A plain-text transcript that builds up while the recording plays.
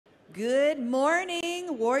Good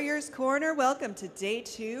morning, Warriors Corner. Welcome to day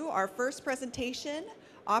 2, our first presentation,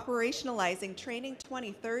 Operationalizing Training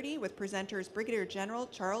 2030, with presenters Brigadier General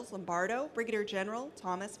Charles Lombardo, Brigadier General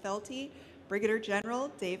Thomas Felty, Brigadier General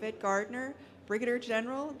David Gardner, Brigadier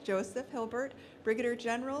General Joseph Hilbert, Brigadier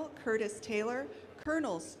General Curtis Taylor,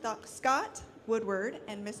 Colonel Scott Woodward,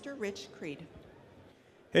 and Mr. Rich Creed.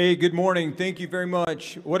 Hey, good morning. Thank you very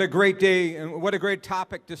much. What a great day and what a great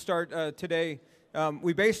topic to start today.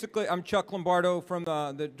 I'm Chuck Lombardo from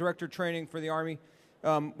the Director of Training for the Army.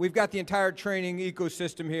 We've got the entire training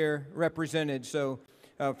ecosystem here represented. So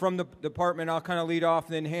from the department, I'll kind of lead off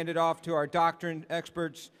and then hand it off to our doctrine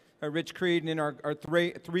experts, Rich Creed, and then our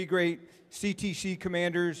three great CTC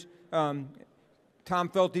commanders. Tom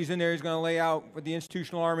Felty's in there. He's going to lay out with the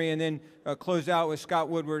Institutional Army and then close out with Scott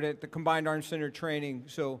Woodward at the Combined Arms Center training.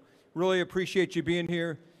 So really appreciate you being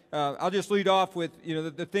here. I'll just lead off with,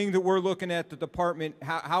 the thing that we're looking at the department,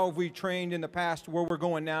 how have we trained in the past, where we're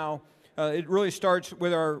going now. It really starts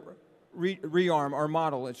with our REARM, our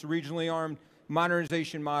model. It's a regionally armed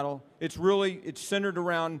modernization model. It's centered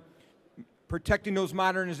around protecting those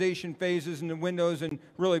modernization phases and the windows and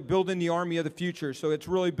really building the Army of the future. So it's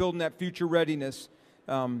really building that future readiness.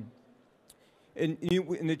 And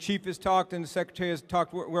the Chief has talked and the Secretary has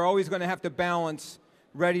talked, we're always going to have to balance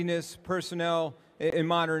readiness, personnel, and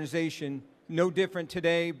modernization. No different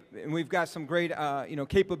today, and we've got some great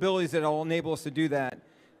capabilities that will enable us to do that.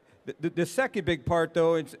 The second big part,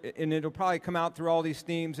 though, and it'll probably come out through all these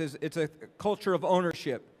themes, is it's a culture of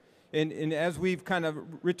ownership. And as we've kind of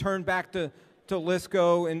returned back to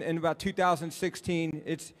LISCO in about 2016,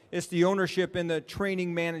 it's the ownership and the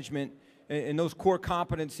training management and those core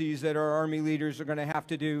competencies that our Army leaders are going to have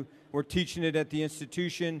to do. We're teaching it at the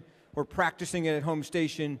institution, we're practicing it at home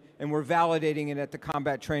station, and we're validating it at the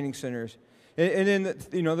combat training centers. And then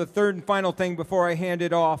the third and final thing before I hand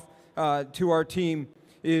it off to our team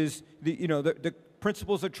is the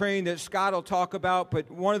principles of training that Scott will talk about. But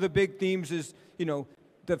one of the big themes is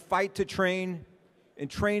the fight to train and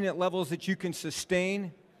train at levels that you can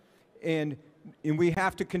sustain, and we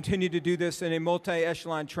have to continue to do this in a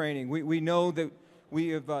multi-echelon training. We know that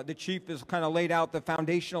the Chief has kind of laid out the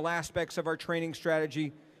foundational aspects of our training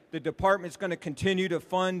strategy. The department's going to continue to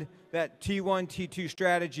fund that T1, T2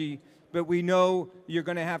 strategy, but we know you're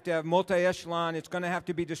going to have multi-echelon. It's going to have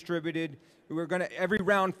to be distributed. Every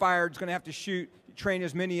round fired is going to have to train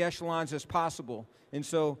as many echelons as possible. And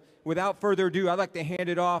so, without further ado, I'd like to hand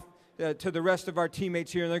it off to the rest of our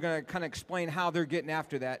teammates here, and they're going to kind of explain how they're getting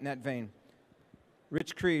after that in that vein.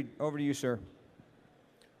 Rich Creed, over to you, sir.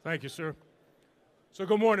 Thank you, sir. So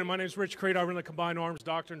good morning. My name is Rich Creed. I run the Combined Arms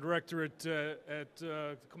Doctrine Director at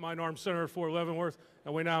the Combined Arms Center at Fort Leavenworth,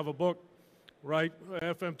 and we now have a book, right,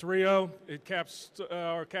 FM30. It caps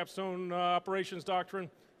our capstone operations doctrine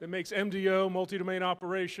that makes MDO, multi-domain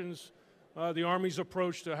operations, the Army's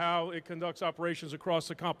approach to how it conducts operations across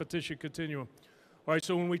the competition continuum. All right,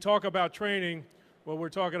 so when we talk about training, what we're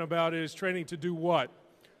talking about is training to do what?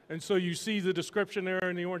 And so you see the description there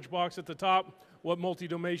in the orange box at the top, what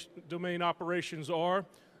multi-domain operations are.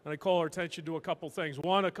 And I call our attention to a couple things.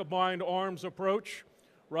 One, a combined arms approach,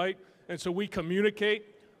 right? And so we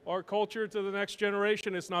communicate our culture to the next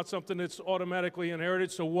generation. It's not something that's automatically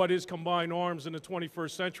inherited. So what is combined arms in the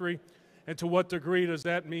 21st century? And to what degree does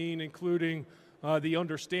that mean, including the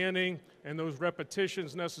understanding and those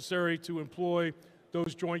repetitions necessary to employ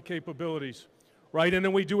those joint capabilities, right? And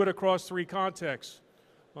then we do it across 3 contexts.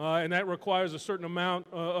 And that requires a certain amount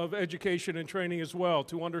of education and training as well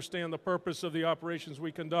to understand the purpose of the operations we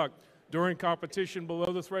conduct during competition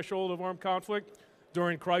below the threshold of armed conflict,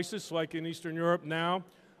 during crisis like in Eastern Europe now,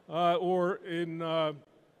 or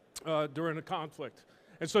during a conflict.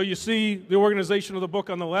 And so you see the organization of the book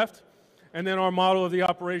on the left, and then our model of the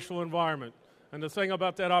operational environment. And the thing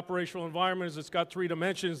about that operational environment is it's got 3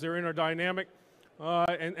 dimensions. They're interdynamic,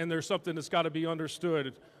 and there's something that's got to be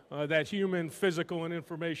understood. That human, physical, and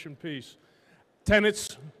information piece.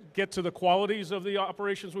 Tenets get to the qualities of the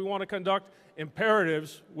operations we want to conduct.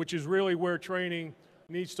 Imperatives, which is really where training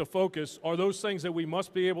needs to focus, are those things that we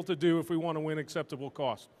must be able to do if we want to win acceptable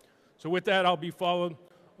cost. So with that, I'll be followed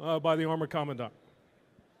by the Armor Commandant.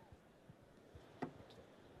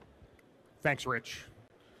 Thanks, Rich.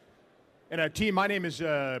 And team, my name is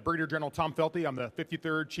Brigadier General Tom Felty. I'm the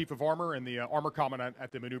 53rd Chief of Armor and the Armor Commandant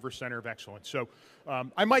at the Maneuver Center of Excellence. So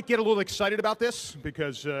I might get a little excited about this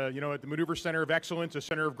because, at the Maneuver Center of Excellence, a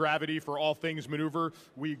center of gravity for all things maneuver,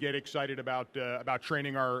 we get excited about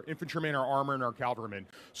training our infantrymen, our armor, and our cavalrymen.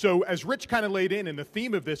 So as Rich kind of laid in, and the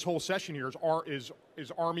theme of this whole session here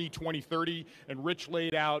is Army 2030, and Rich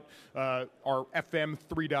laid out our FM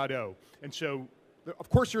 3.0. And so of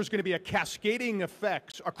course, there's going to be a cascading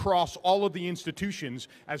effects across all of the institutions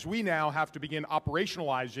as we now have to begin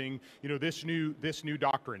operationalizing, this new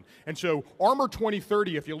doctrine. And so, Armor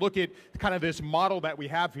 2030. If you look at kind of this model that we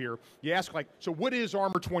have here, you ask so what is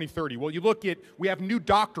Armor 2030? Well, we have new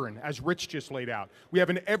doctrine as Rich just laid out. We have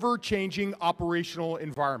an ever-changing operational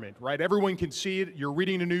environment, right? Everyone can see it. You're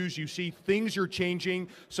reading the news. You see things are changing.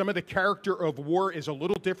 Some of the character of war is a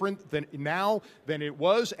little different than it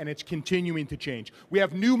was, and it's continuing to change. We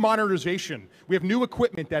have new modernization. We have new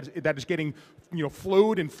equipment that is getting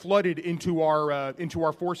flowed and flooded into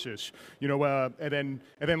our forces. And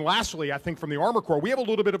then lastly, I think from the Armor Corps, we have a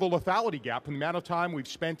little bit of a lethality gap in the amount of time we've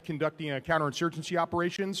spent conducting counterinsurgency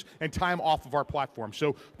operations and time off of our platform.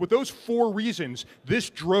 So with those 4 reasons, this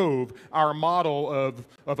drove our model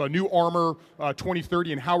of a new Armor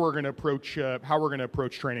 2030 and how we're going to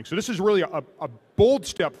approach training. So this is really a bold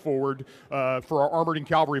step forward for our armored and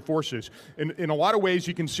cavalry forces. In a lot of ways,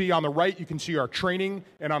 you can see on the right, you can see our training,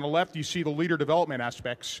 and on the left, you see the leader development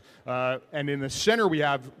aspects. And in the center, we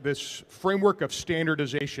have this framework of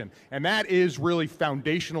standardization. And that is really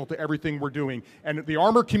foundational to everything we're doing. And the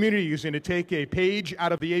armor community is going to take a page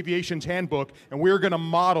out of the aviation's handbook, and we're going to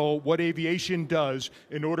model what aviation does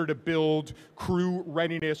in order to build crew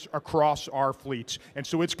readiness across our fleets. And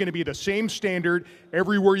so it's going to be the same standard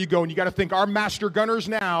everywhere you go. And you got to think our master gunners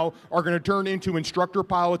now are going to turn into instructor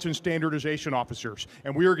pilots and standardization officers.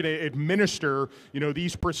 And we are going to administer,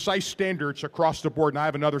 these precise standards across the board. And I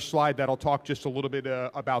have another slide that'll talk just a little bit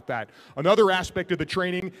about that. Another aspect of the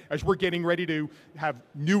training, as we're getting ready to have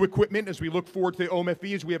new equipment, as we look forward to the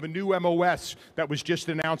OMFE, is we have a new MOS that was just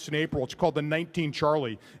announced in April. It's called the 19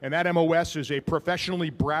 Charlie. And that MOS is a professional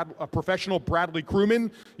Bradley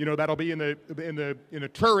crewman, that'll be in the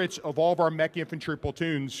turrets of all of our mech infantry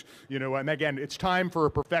platoons, and again, it's time for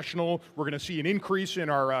a professional. We're going to see an increase in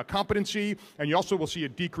our competency, and you also will see a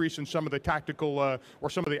decrease in some of the tactical or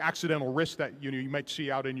some of the accidental risks that you might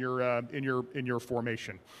see out in your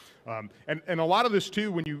formation. And a lot of this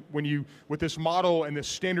too, when you with this model and this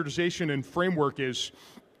standardization and framework is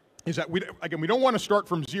that we don't want to start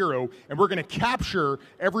from zero, and we're going to capture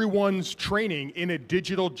everyone's training in a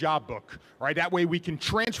digital job book, right? That way we can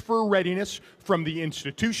transfer readiness from the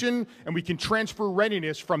institution, and we can transfer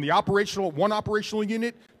readiness from the one operational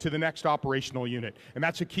unit to the next operational unit. And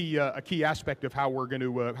that's a key aspect of how we're going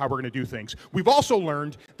to do things. We've also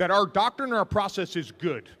learned that our doctrine and our process is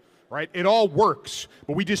good. Right? It all works,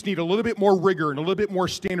 but we just need a little bit more rigor and a little bit more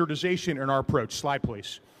standardization in our approach. Slide,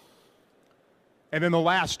 please. And then the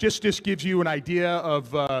last, just gives you an idea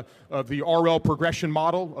of the RL progression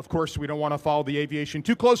model. Of course, we don't want to follow the aviation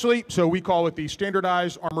too closely, so we call it the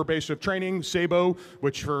Standardized Armor Base of Training, SABO,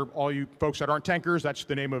 which for all you folks that aren't tankers, that's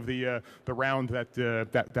the name of the round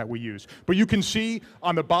that we use. But you can see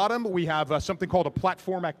on the bottom, we have something called a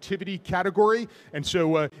platform activity category. And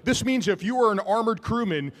so this means if you are an armored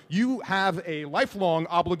crewman, you have a lifelong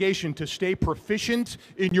obligation to stay proficient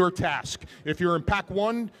in your task. If you're in Pack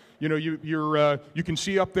 1, you can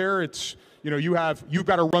see up there, it's, you've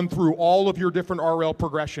got to run through all of your different RL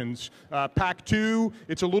progressions. Pack 2,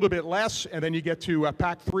 it's a little bit less, and then you get to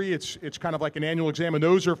Pack 3, it's kind of like an annual exam, and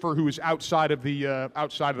those are for who is outside of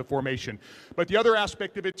the formation. But the other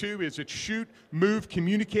aspect of it too is it's shoot, move,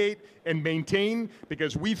 communicate, and maintain,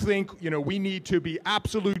 because we think we need to be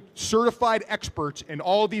absolute certified experts in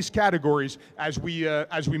all of these categories as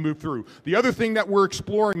we move through. The other thing that we're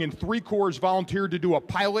exploring, and 3 corps volunteered to do a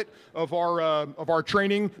pilot of our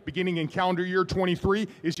training beginning in calendar year 23,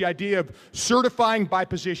 is the idea of certifying by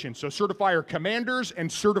position. So certify our commanders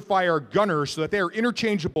and certify our gunners so that they are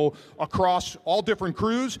interchangeable across all different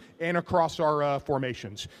crews and across our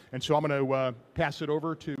formations. And so I'm going to pass it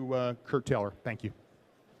over to Kurt Taylor. Thank you.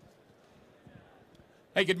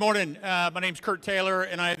 Hey, good morning. My name's Kurt Taylor,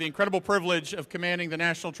 and I have the incredible privilege of commanding the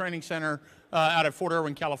National Training Center out of Fort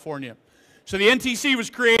Irwin, California. So the NTC was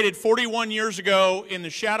created 41 years ago in the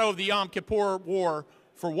shadow of the Yom Kippur War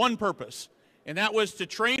for one purpose, and that was to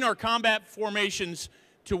train our combat formations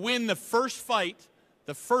to win the first fight,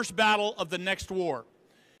 the first battle of the next war.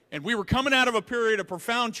 And we were coming out of a period of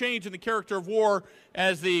profound change in the character of war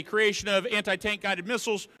as the creation of anti-tank guided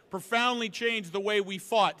missiles profoundly changed the way we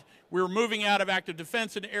fought. We were moving out of active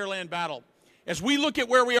defense into air-land battle. As we look at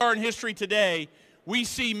where we are in history today, we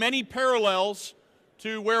see many parallels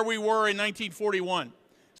to where we were in 1941.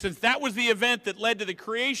 Since that was the event that led to the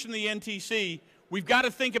creation of the NTC, we've got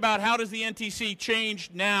to think about how does the NTC change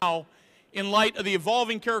now in light of the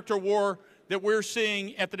evolving character of war that we're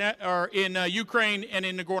seeing at in Ukraine and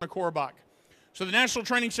in Nagorno-Karabakh. So the National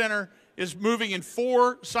Training Center is moving in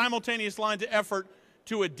 4 simultaneous lines of effort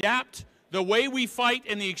to adapt the way we fight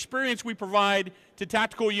and the experience we provide to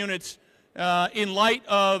tactical units in light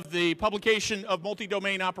of the publication of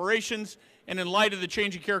multi-domain operations and in light of the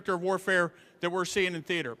changing character of warfare that we're seeing in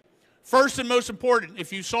theater. First and most important,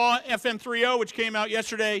 if you saw FM 3.0, which came out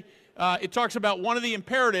yesterday, it talks about one of the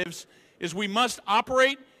imperatives is we must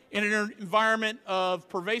operate in an environment of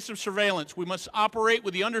pervasive surveillance. We must operate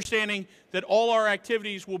with the understanding that all our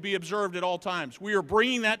activities will be observed at all times. We are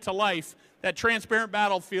bringing that to life, that transparent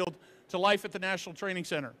battlefield, to life at the National Training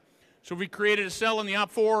Center. So we created a cell in the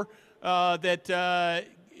OP4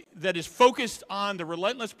 that is focused on the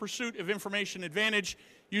relentless pursuit of information advantage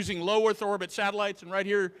using low Earth orbit satellites. And right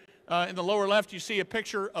here in the lower left, you see a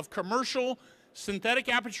picture of commercial synthetic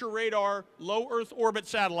aperture radar low Earth orbit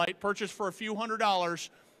satellite purchased for a few $100s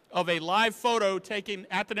of a live photo taken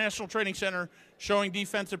at the National Training Center showing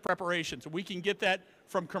defensive preparations. We can get that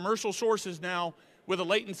from commercial sources now with a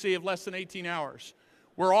latency of less than 18 hours.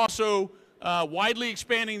 We're also widely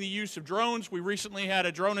expanding the use of drones. We recently had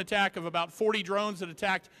a drone attack of about 40 drones that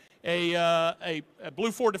attacked a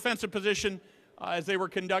Blue 4 defensive position as they were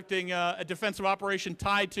conducting a defensive operation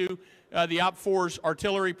tied to the OP4's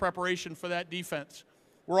artillery preparation for that defense.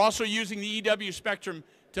 We're also using the EW spectrum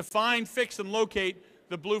to find, fix, and locate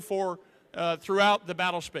the Blue 4 throughout the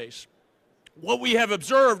battle space. What we have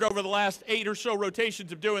observed over the last 8 or so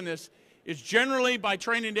rotations of doing this is generally by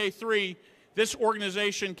training day 3, this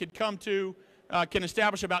organization can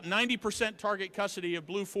establish about 90% target custody of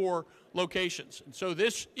Blue 4 locations. And so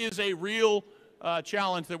this is a real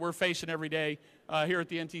challenge that we're facing every day here at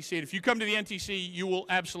the NTC. And if you come to the NTC, you will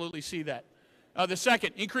absolutely see that. The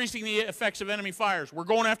second, increasing the effects of enemy fires. We're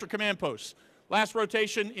going after command posts. Last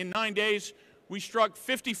rotation, in 9 days, we struck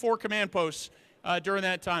 54 command posts during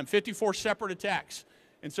that time, 54 separate attacks.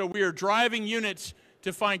 And so we are driving units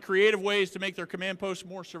to find creative ways to make their command posts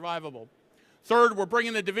more survivable. Third, we're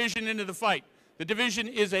bringing the division into the fight. The division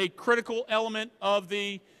is a critical element of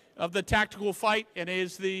the tactical fight and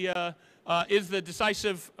is the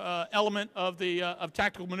decisive element of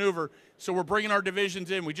tactical maneuver. So we're bringing our divisions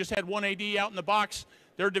in. We just had 1 AD out in the box.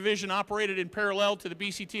 Their division operated in parallel to the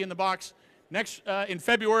BCT in the box. Next, in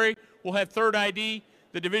February, we'll have 3rd ID.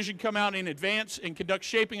 The division come out in advance and conduct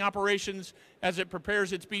shaping operations as it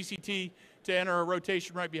prepares its BCT to enter a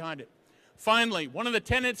rotation right behind it. Finally, one of the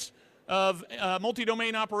tenets of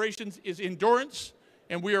multi-domain operations is endurance,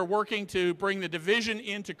 and we are working to bring the division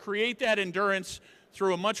in to create that endurance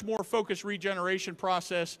through a much more focused regeneration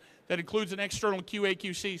process that includes an external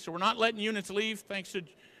QA/QC. So we're not letting units leave, thanks to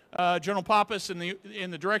General Pappas and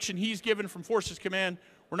the direction he's given from Forces Command.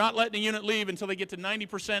 We're not letting a unit leave until they get to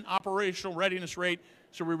 90% operational readiness rate,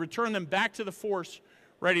 so we return them back to the force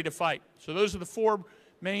ready to fight. So those are the 4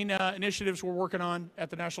 main initiatives we're working on at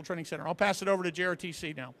the National Training Center. I'll pass it over to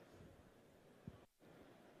JRTC now.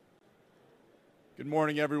 Good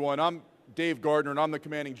morning, everyone. I'm Dave Gardner, and I'm the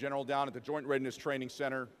Commanding General down at the Joint Readiness Training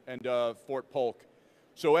Center and Fort Polk.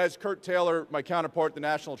 So as Kurt Taylor, my counterpart at the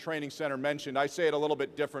National Training Center, mentioned, I say it a little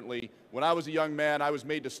bit differently. When I was a young man, I was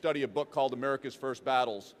made to study a book called America's First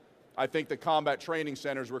Battles. I think the combat training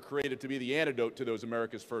centers were created to be the antidote to those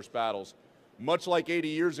America's First Battles. Much like 80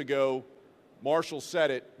 years ago, Marshall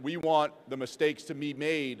said it, we want the mistakes to be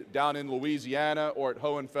made down in Louisiana or at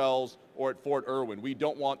Hohenfels or at Fort Irwin. We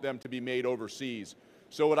don't want them to be made overseas.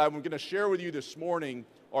 So what I'm going to share with you this morning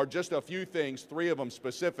are just a few things, 3 of them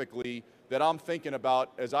specifically, that I'm thinking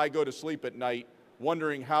about as I go to sleep at night,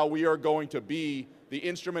 wondering how we are going to be the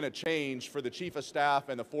instrument of change for the Chief of Staff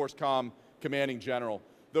and the Force Com Commanding General.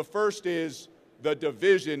 The first is the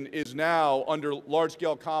division is now, under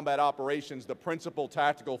large-scale combat operations, the principal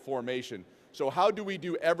tactical formation. So how do we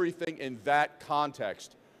do everything in that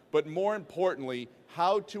context? But more importantly,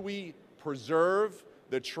 how do we preserve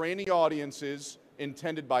the training audiences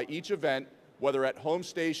intended by each event, whether at home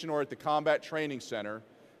station or at the Combat Training Center,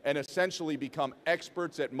 and essentially become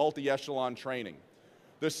experts at multi-echelon training?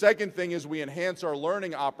 The second thing is we enhance our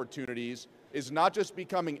learning opportunities is not just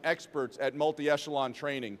becoming experts at multi-echelon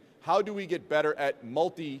training. How do we get better at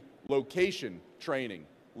multi-location training,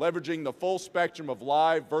 leveraging the full spectrum of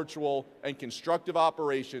live, virtual, and constructive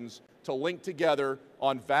operations to link together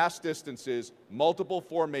on vast distances, multiple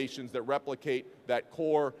formations that replicate that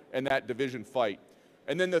core and that division fight?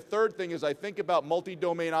 And then the third thing is I think about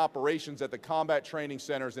multi-domain operations at the combat training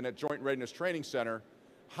centers and at Joint Readiness Training Center.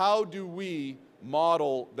 How do we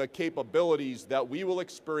model the capabilities that we will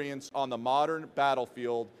experience on the modern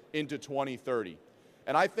battlefield into 2030?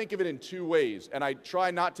 And I think of it in 2 ways, and I try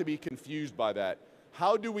not to be confused by that.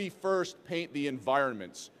 How do we first paint the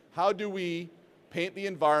environments? How do we paint the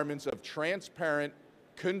environments of transparent,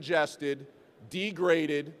 congested,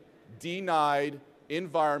 degraded, denied,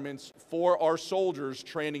 environments for our soldiers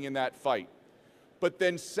training in that fight. But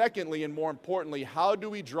then secondly, and more importantly, how do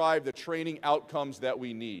we drive the training outcomes that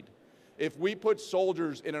we need? If we put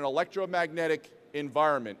soldiers in an electromagnetic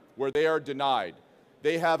environment where they are denied,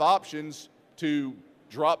 they have options to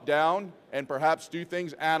drop down and perhaps do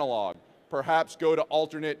things analog, perhaps go to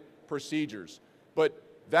alternate procedures. But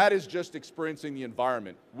that is just experiencing the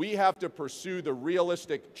environment. We have to pursue the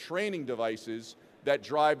realistic training devices that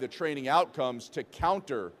drive the training outcomes to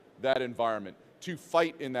counter that environment, to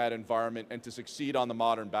fight in that environment, and to succeed on the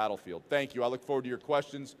modern battlefield. Thank you. I look forward to your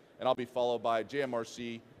questions, and I'll be followed by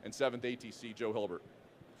JMRC and 7th ATC Joe Hilbert.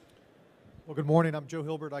 Well, good morning. I'm Joe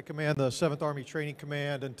Hilbert. I command the 7th Army Training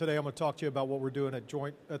Command, and today I'm going to talk to you about what we're doing at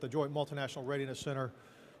the Joint Multinational Readiness Center,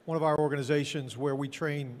 one of our organizations where we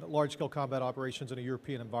train large-scale combat operations in a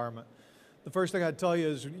European environment. The first thing I'd tell you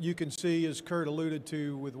is you can see, as Kurt alluded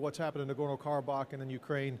to, with what's happening in Nagorno-Karabakh and in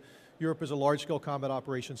Ukraine, Europe is a large-scale combat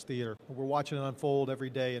operations theater. We're watching it unfold every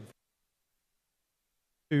day. And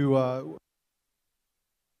here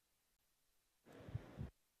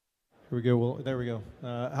we go. Well, there we go.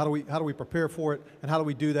 How do we prepare for it, and how do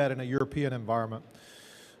we do that in a European environment?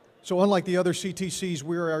 So unlike the other CTCs,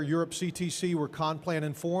 we're our Europe CTC. We're CONPLAN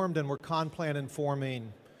informed, and we're CONPLAN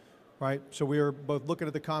informing, right? So we are both looking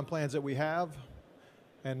at the CONPLANs that we have,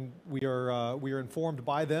 and we are informed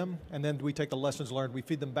by them, and then we take the lessons learned. We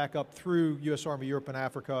feed them back up through U.S. Army Europe and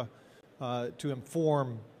Africa to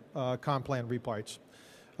inform CONPLAN replights.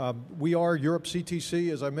 We are Europe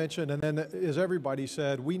CTC, as I mentioned, and then, as everybody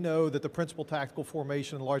said, we know that the principal tactical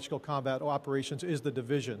formation in large-scale combat operations is the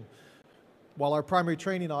division. While our primary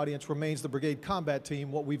training audience remains the brigade combat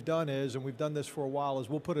team, what we've done is, and we've done this for a while, is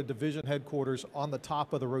we'll put a division headquarters on the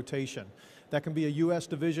top of the rotation. That can be a U.S.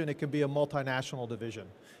 division, it can be a multinational division,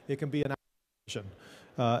 it can be an division.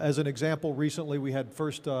 As an example, recently we had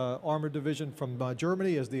 1st Armored Division from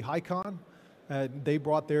Germany as the HICON. They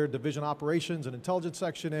brought their division operations and intelligence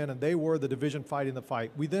section in, and they were the division fighting the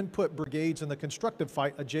fight. We then put brigades in the constructive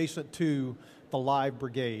fight adjacent to the live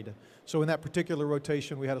brigade. So in that particular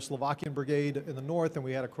rotation, we had a Slovakian brigade in the north, and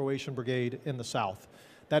we had a Croatian brigade in the south.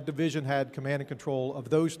 That division had command and control of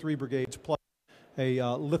those 3 brigades, plus a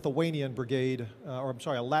Lithuanian brigade, a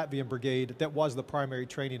Latvian brigade that was the primary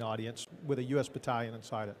training audience with a U.S. battalion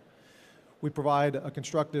inside it. We provide a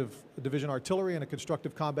constructive division artillery and a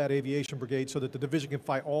constructive combat aviation brigade so that the division can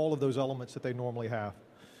fight all of those elements that they normally have.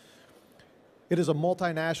 It is a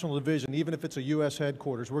multinational division, even if it's a U.S.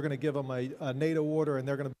 headquarters. We're going to give them a NATO order, and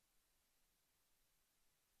they're going to be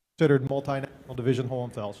considered multinational division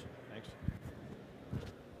Hohenfels. Thanks.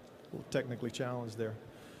 A little technically challenged there.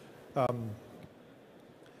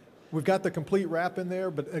 We've got the complete wrap in there,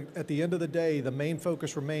 but at the end of the day, the main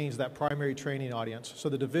focus remains that primary training audience. So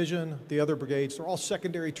the division, the other brigades, they're all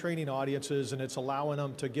secondary training audiences, and it's allowing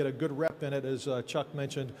them to get a good rep in it. As Chuck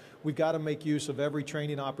mentioned, we've got to make use of every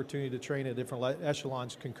training opportunity to train at different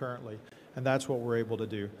echelons concurrently, and that's what we're able to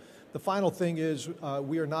do. The final thing is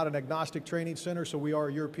we are not an agnostic training center, so we are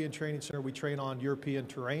a European training center. We train on European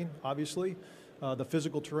terrain, obviously. The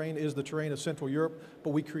physical terrain is the terrain of Central Europe,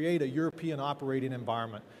 but we create a European operating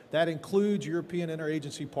environment. That includes European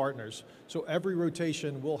interagency partners. So every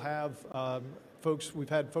rotation will have folks, we've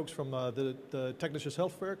had folks from the Technisches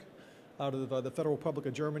Hilfswerk out of the Federal Republic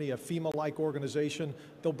of Germany, a FEMA-like organization.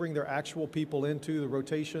 They'll bring their actual people into the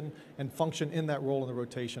rotation and function in that role in the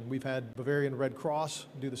rotation. We've had Bavarian Red Cross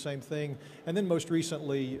do the same thing. And then most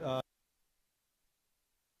recently,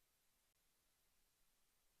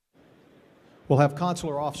 we'll have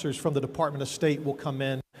consular officers from the Department of State will come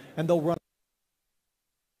in, and they'll run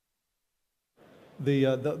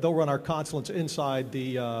they'll run our consulates inside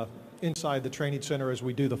the training center as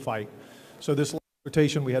we do the fight. So this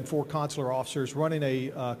rotation, we had 4 consular officers running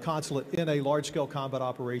a consulate in a large-scale combat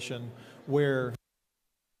operation where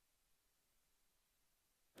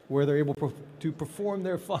they're able to perform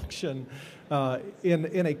their function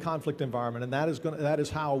in a conflict environment, and that is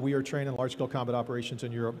how we are training large-scale combat operations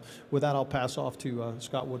in Europe. With that, I'll pass off to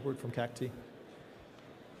Scott Woodward from CACT.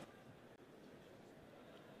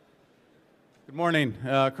 Good morning,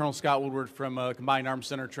 Colonel Scott Woodward from Combined Arms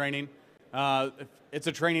Center Training. It's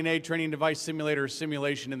a training aid, training device simulator,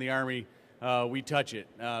 simulation in the Army. We touch it,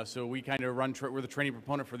 so we kind of we're the training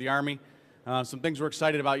proponent for the Army. Some things we're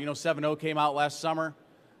excited about. You know, 7.0 came out last summer.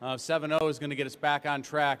 7.0 is going to get us back on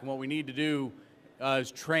track, and what we need to do is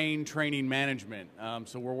training management.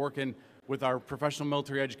 So we're working with our professional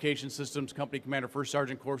military education systems, company commander, first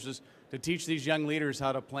sergeant courses, to teach these young leaders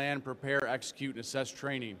how to plan, prepare, execute, and assess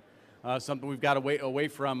training. Something we've got away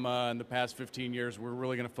from in the past 15 years. We're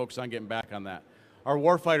really going to focus on getting back on that. Our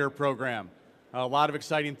warfighter program. A lot of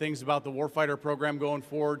exciting things about the warfighter program going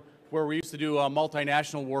forward. Where we used to do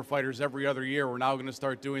multinational warfighters every other year, we're now going to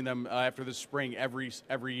start doing them after this spring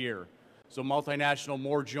every year. So multinational,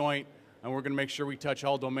 more joint, and we're going to make sure we touch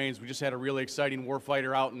all domains. We just had a really exciting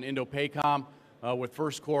warfighter out in Indo-PACOM with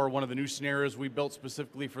First Corps, one of the new scenarios we built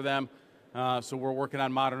specifically for them. So we're working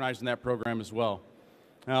on modernizing that program as well.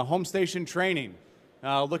 Home station training,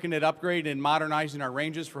 looking at upgrading and modernizing our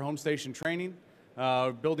ranges for home station training,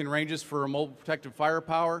 building ranges for mobile protective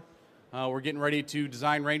firepower. We're getting ready to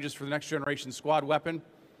design ranges for the next generation squad weapon.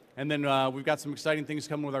 And then we've got some exciting things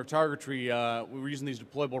coming with our targetry. We're using these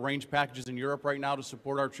deployable range packages in Europe right now to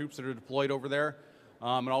support our troops that are deployed over there,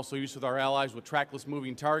 and also use with our allies with trackless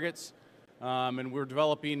moving targets. And we're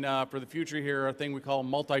developing for the future here a thing we call a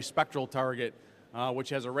multispectral target, which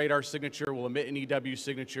has a radar signature, will emit an EW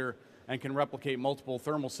signature, and can replicate multiple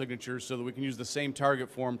thermal signatures so that we can use the same target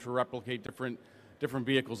form to replicate different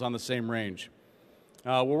vehicles on the same range.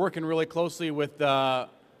 We're working really closely with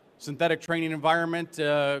synthetic training environment,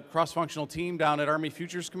 cross-functional team down at Army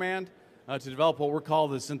Futures Command to develop what we're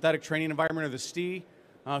calling the synthetic training environment, or the STE,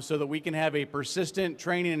 so that we can have a persistent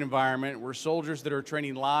training environment where soldiers that are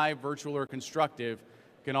training live, virtual, or constructive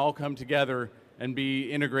can all come together and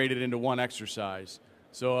be integrated into one exercise.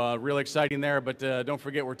 So really exciting there, but don't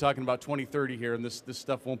forget we're talking about 2030 here, and this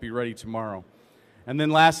stuff won't be ready tomorrow. And then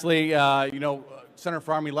lastly, Center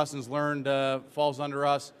for Army Lessons Learned falls under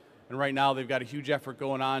us, and right now they've got a huge effort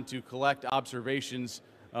going on to collect observations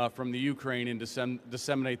from the Ukraine and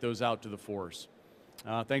disseminate those out to the force.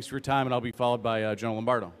 Thanks for your time, and I'll be followed by General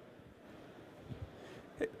Lombardo.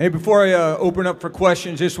 Hey, before I open up for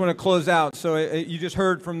questions, just want to close out. So you just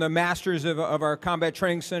heard from the masters of our combat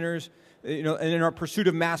training centers, and in our pursuit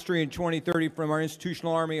of mastery in 2030 from our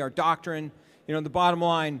institutional Army, our doctrine. The bottom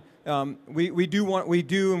line, we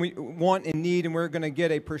want and need, and we're going to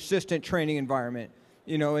get a persistent training environment.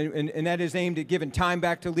 And that is aimed at giving time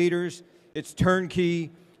back to leaders. It's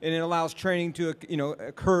turnkey, and it allows training to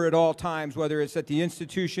occur at all times, whether it's at the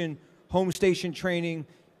institution, home station training,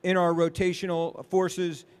 in our rotational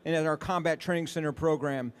forces, and at our combat training center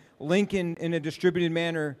program. Linking in a distributed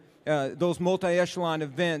manner, those multi-echelon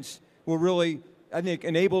events will really, I think,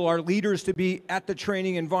 enable our leaders to be at the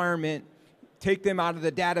training environment, take them out of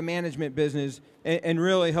the data management business, and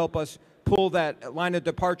really help us pull that line of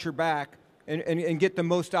departure back and get the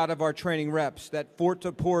most out of our training reps, that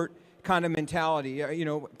fort-to-port kind of mentality.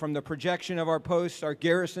 From the projection of our posts, our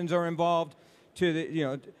garrisons are involved, to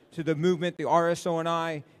the movement, the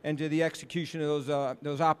RSO&I, and to the execution of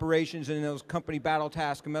those operations and those company battle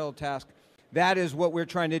tasks and medal tasks. That is what we're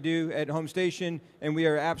trying to do at Home Station, and we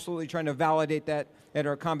are absolutely trying to validate that at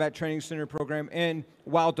our Combat Training Center program, and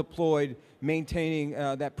while deployed, maintaining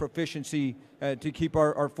that proficiency to keep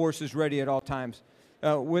our forces ready at all times.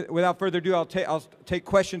 Without further ado, I'll take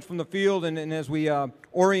questions from the field, and as we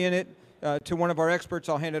orient it to one of our experts,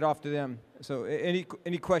 I'll hand it off to them. So any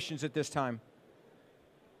questions at this time?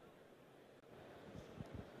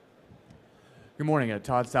 Good morning,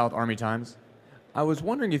 Todd South, Army Times. I was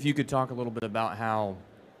wondering if you could talk a little bit about how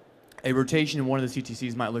a rotation in one of the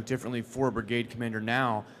CTCs might look differently for a brigade commander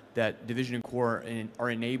now that division and corps are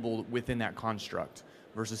enabled within that construct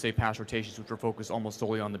versus, say, past rotations, which were focused almost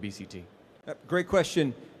solely on the BCT. Great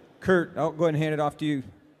question. Kurt, I'll go ahead and hand it off to you.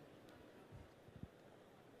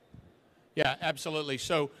 Yeah, absolutely.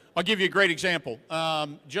 So I'll give you a great example.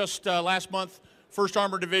 Just last month, 1st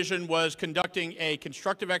Armored Division was conducting a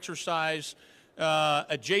constructive exercise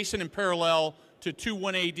adjacent and parallel to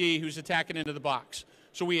 2-1AD who's attacking into the box.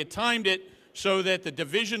 So we had timed it so that the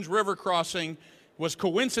division's river crossing was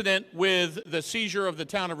coincident with the seizure of the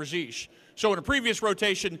town of Razish. So in a previous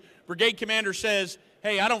rotation, brigade commander says,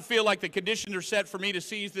 hey, I don't feel like the conditions are set for me to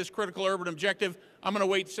seize this critical urban objective. I'm going to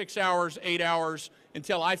wait 6 hours, 8 hours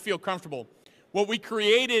until I feel comfortable. What we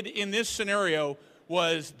created in this scenario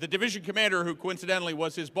was the division commander, who coincidentally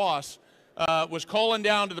was his boss, was calling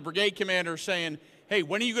down to the brigade commander saying, hey,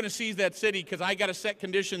 when are you going to seize that city? Because I got to set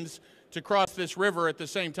conditions to cross this river at the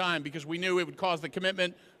same time, because we knew it would cause the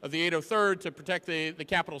commitment of the 803rd to protect the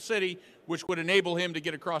capital city, which would enable him to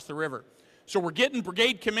get across the river. So we're getting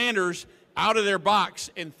brigade commanders out of their box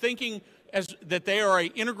and thinking that they are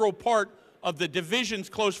an integral part of the division's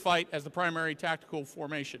close fight as the primary tactical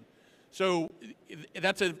formation. So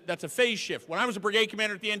that's a phase shift. When I was a brigade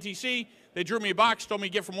commander at the NTC, they drew me a box, told me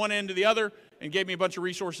to get from one end to the other, and gave me a bunch of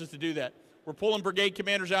resources to do that. We're pulling brigade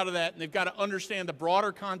commanders out of that, and they've got to understand the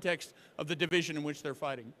broader context of the division in which they're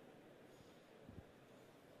fighting.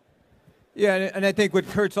 Yeah, and I think what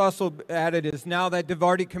Kurt's also added is now that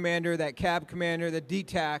Divardi commander, that CAB commander, that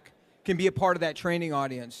DTAC can be a part of that training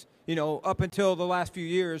audience. You know, up until the last few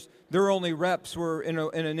years, their only reps were in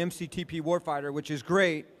an MCTP warfighter, which is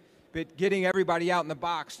great, but getting everybody out in the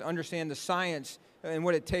box to understand the science and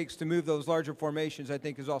what it takes to move those larger formations, I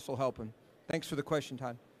think, is also helping. Thanks for the question,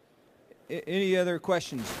 Todd. Any other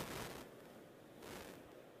questions?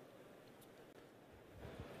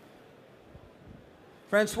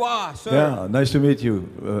 Francois, sir. Yeah, nice to meet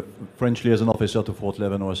you. French liaison officer to Fort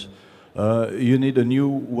Leavenworth. You need a new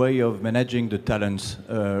way of managing the talents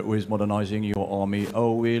with modernizing your army.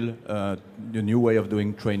 How will the new way of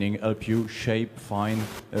doing training help you find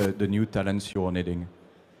the new talents you're needing?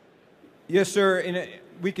 Yes, sir. And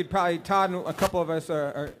we could probably, Todd and a couple of us,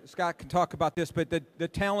 or Scott can talk about this, but the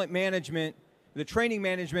talent management, the training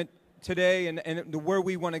management today and where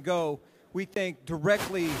we want to go, we think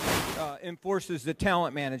directly enforces the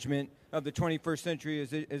talent management of the 21st century, as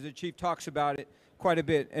the chief talks about it quite a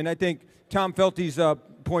bit. And I think Tom Felty's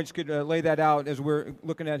points could lay that out as we're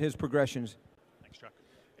looking at his progressions. Thanks, Chuck.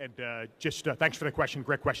 And thanks for the question.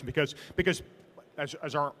 Great question, because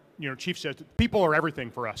as our chief says, people are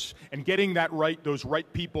everything for us, and getting that right, those right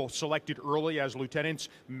people selected early as lieutenants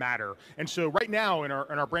matter. And so right now in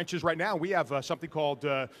our branches right now, we have something called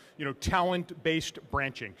talent-based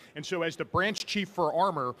branching. And so as the branch chief for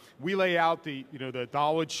armor, we lay out the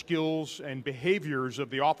knowledge, skills, and behaviors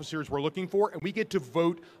of the officers we're looking for, and we get to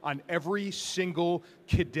vote on every single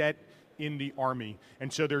cadet in the Army.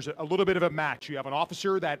 And so there's a little bit of a match. You have an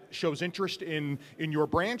officer that shows interest in your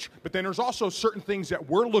branch, but then there's also certain things that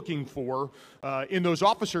we're looking for in those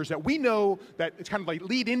officers that we know that it's kind of like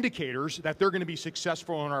lead indicators that they're going to be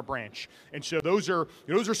successful in our branch. And so those are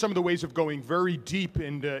some of the ways of going very deep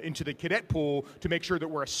into the cadet pool to make sure that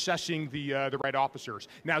we're assessing the right officers.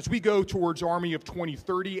 Now, as we go towards Army of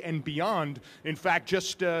 2030 and beyond, in fact,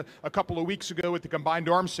 just a couple of weeks ago at the Combined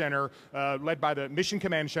Arms Center, led by the Mission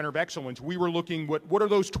Command Center of Excellence, we were looking what are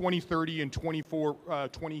those 2030 and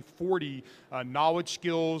 2040 knowledge,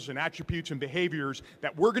 skills, and attributes and behaviors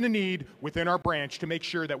that we're going to need within our branch to make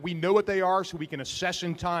sure that we know what they are, so we can assess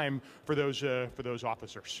in time for those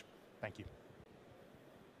officers. Thank you.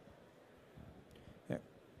 Yeah.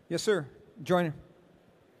 Yes, sir. Joiner.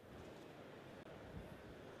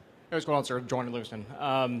 Hey, what's going on, sir? Joiner Livingston.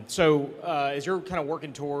 As you're kind of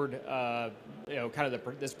working toward,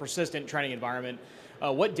 this persistent training environment,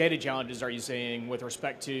 what data challenges are you seeing with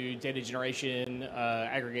respect to data generation,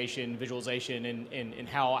 aggregation, visualization, and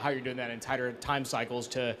how you're doing that in tighter time cycles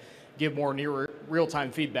to give more near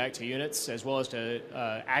real-time feedback to units, as well as to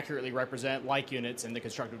accurately represent like units in the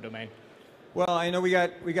constructive domain? Well, I know we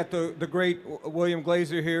got the great William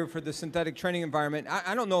Glazer here for the synthetic training environment.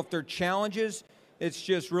 I don't know if they're challenges. It's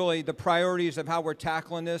just really the priorities of how we're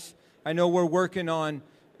tackling this. I know we're working on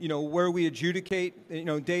where we adjudicate,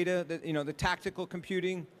 data, the tactical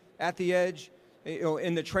computing at the edge,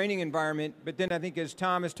 in the training environment. But then I think, as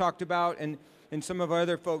Tom has talked about, and some of our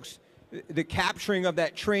other folks, the capturing of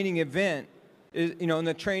that training event is, and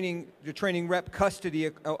the training rep custody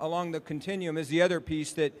along the continuum is the other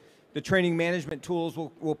piece that the training management tools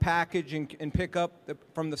will package and pick up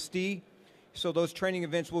from the STI. So those training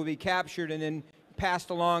events will be captured and then passed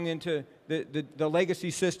along into the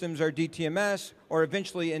legacy systems, our DTMS, or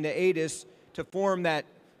eventually into ADIS, to form that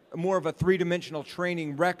more of a three-dimensional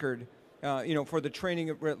training record, for the training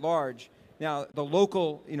at large. Now, the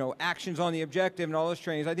local, actions on the objective and all those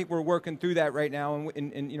trainings, I think we're working through that right now.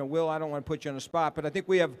 And Will, I don't want to put you on the spot, but I think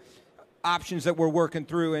we have options that we're working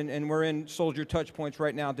through, and we're in soldier touch points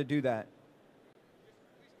right now to do that.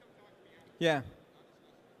 Yeah.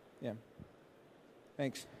 Yeah.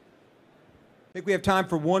 Thanks. I think we have time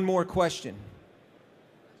for one more question.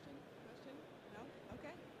 No?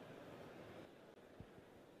 Okay.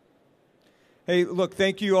 Hey, look,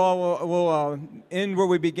 thank you all. We'll end where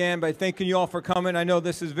we began by thanking you all for coming. I know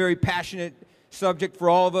this is a very passionate subject for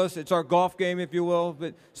all of us. It's our golf game, if you will.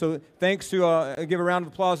 So thanks to give a round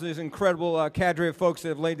of applause to this incredible cadre of folks that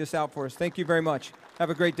have laid this out for us. Thank you very much. Have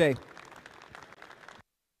a great day.